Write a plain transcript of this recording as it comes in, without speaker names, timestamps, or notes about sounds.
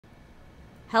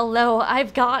Hello,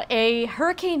 I've got a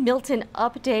Hurricane Milton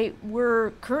update.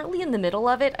 We're currently in the middle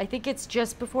of it. I think it's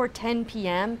just before 10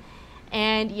 p.m.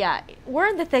 And yeah, we're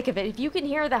in the thick of it. If you can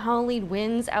hear the howling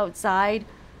winds outside,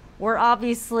 we're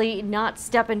obviously not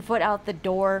stepping foot out the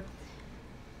door.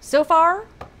 So far,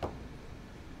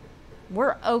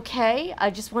 we're okay.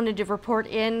 I just wanted to report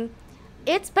in.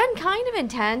 It's been kind of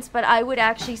intense, but I would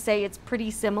actually say it's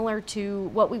pretty similar to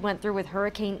what we went through with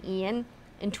Hurricane Ian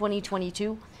in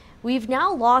 2022. We've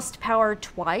now lost power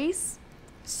twice,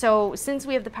 so since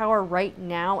we have the power right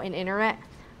now and internet,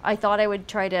 I thought I would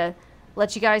try to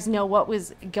let you guys know what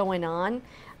was going on.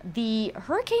 The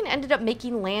hurricane ended up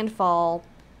making landfall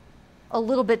a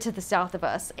little bit to the south of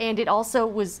us, and it also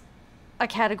was a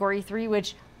Category 3,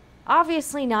 which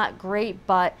obviously not great,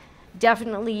 but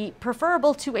definitely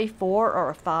preferable to a 4 or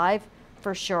a 5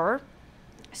 for sure.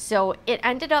 So it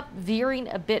ended up veering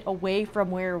a bit away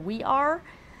from where we are,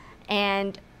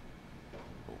 and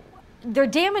their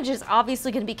damage is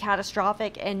obviously going to be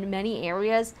catastrophic in many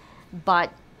areas,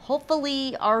 but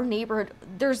hopefully our neighborhood,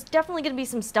 there's definitely going to be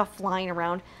some stuff flying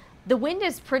around. The wind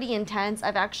is pretty intense.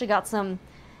 I've actually got some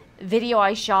video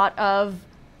I shot of,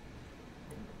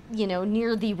 you know,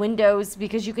 near the windows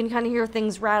because you can kind of hear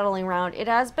things rattling around. It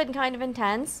has been kind of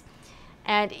intense,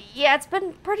 and yeah, it's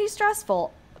been pretty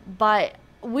stressful, but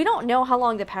we don't know how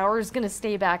long the power is going to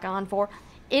stay back on for.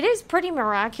 It is pretty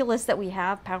miraculous that we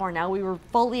have power now. We were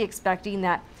fully expecting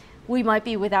that we might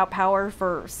be without power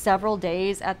for several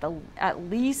days at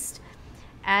least.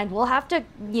 And we'll have to,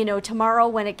 you know, tomorrow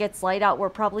when it gets light out, we're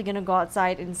probably going to go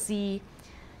outside and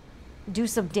do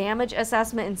some damage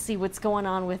assessment and see what's going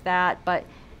on with that. But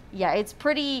yeah, it's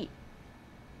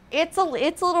a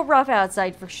little rough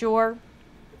outside for sure.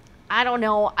 I don't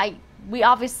know. We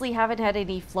obviously haven't had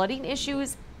any flooding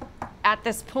issues at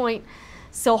this point,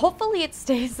 so hopefully it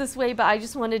stays this way, but I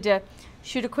just wanted to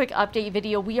shoot a quick update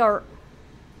video. We are,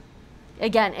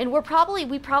 again, and we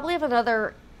probably have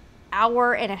another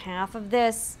hour and a half of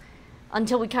this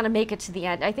until we kind of make it to the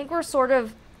end. I think we're sort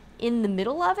of in the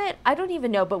middle of it. I don't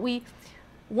even know, but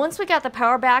once we got the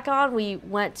power back on, we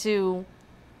went to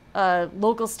a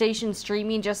local station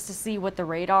streaming just to see what the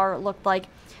radar looked like.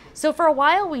 So for a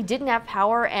while we didn't have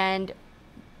power, and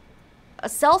a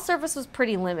cell service was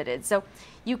pretty limited. So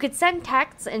you could send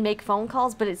texts and make phone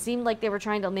calls, but it seemed like they were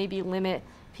trying to maybe limit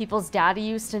people's data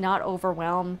use to not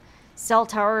overwhelm cell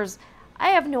towers. I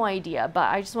have no idea,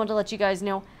 but I just wanted to let you guys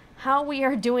know how we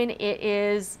are doing. It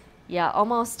is, yeah,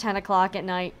 almost 10 o'clock at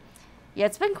night. Yeah,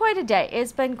 it's been quite a day.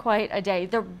 It's been quite a day.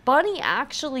 The bunny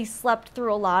actually slept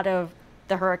through a lot of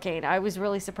the hurricane. I was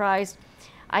really surprised.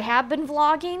 I have been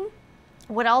vlogging.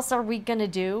 What else are we gonna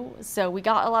do? So we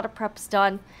got a lot of preps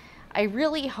done. I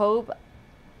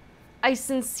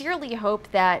sincerely hope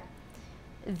that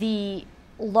the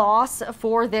loss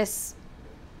for this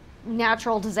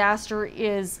natural disaster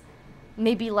is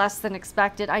maybe less than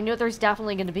expected. I know there's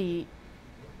definitely going to be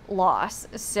loss,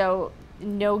 so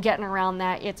no getting around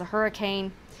that. It's a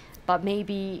hurricane, but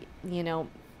maybe, you know,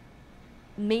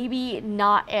 maybe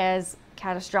not as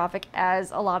catastrophic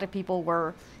as a lot of people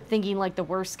were thinking, like the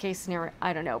worst case scenario.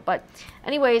 I don't know, but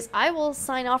anyways, I will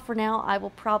sign off for now. I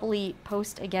will probably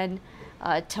post again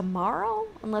tomorrow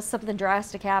unless something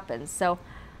drastic happens. So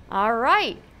all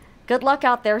right, good luck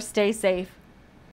out there. Stay safe.